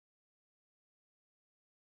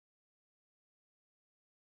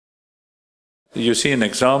You see an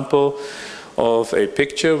example of a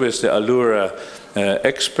picture with the Allura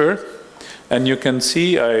expert, and you can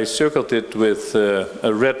see I circled it with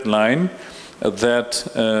a red line that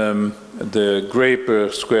the gray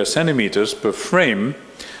per square centimeters per frame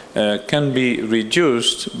can be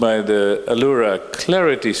reduced by the Allura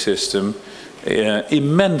clarity system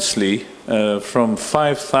immensely from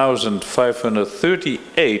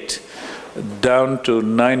 5,538 down to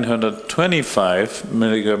 925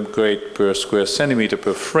 milligram grade per square centimeter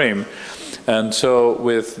per frame. And so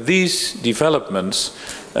with these developments,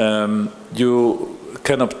 you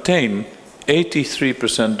can obtain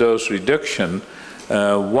 83% dose reduction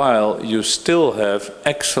while you still have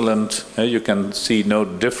excellent, you can see no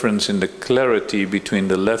difference in the clarity between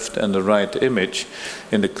the left and the right image.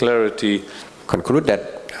 In the clarity, conclude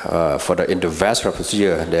that for the endovascular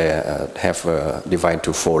procedure, they have divided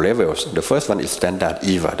to 4 levels. The first one is standard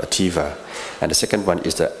EVA, the TIVA, and the second one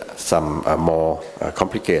is some more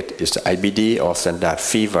complicated, is the IBD or standard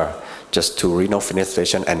fever, just 2 renal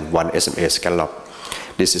fenestration and 1 SMA scallop.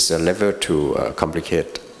 This is a level 2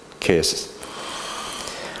 complicated case.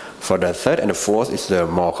 For the third and the fourth is the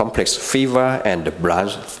more complex fever and the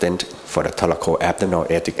branch stent for the thoracoabdominal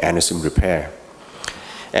aortic aneurysm repair.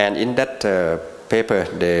 And in that paper,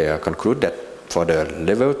 they conclude that for the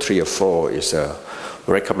level 3 or 4 is a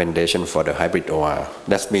recommendation for the hybrid OR.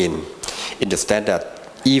 That means in the standard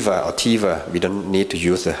EVA or TIVA, we don't need to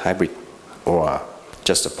use the hybrid OR.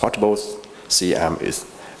 Just a portable C-arm is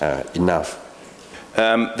enough.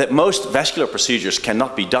 That most vascular procedures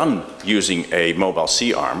cannot be done using a mobile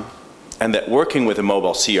C-arm, and that working with a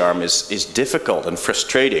mobile C-arm is difficult and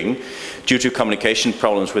frustrating due to communication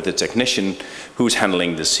problems with the technician who's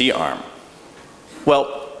handling the C-arm.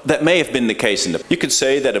 Well, that may have been the case you could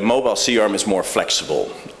say that a mobile C-arm is more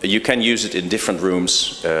flexible. You can use it in different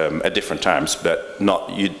rooms at different times, but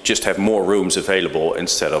you just have more rooms available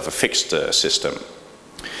instead of a fixed system.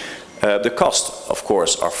 The costs, of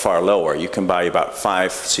course, are far lower. You can buy about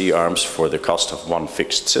 5 C-arms for the cost of 1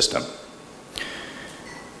 fixed system.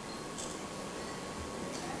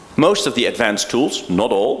 Most of the advanced tools,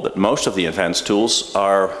 not all, but most of the advanced tools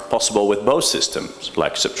are possible with both systems,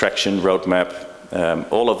 like subtraction, roadmap.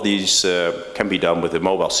 All of these can be done with a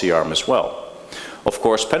mobile C-arm as well. Of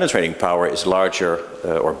course, penetrating power is larger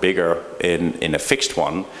or bigger in a fixed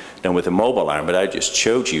one than with a mobile arm, but I just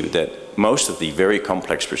showed you that most of the very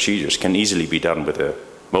complex procedures can easily be done with a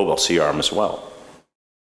mobile C-arm as well.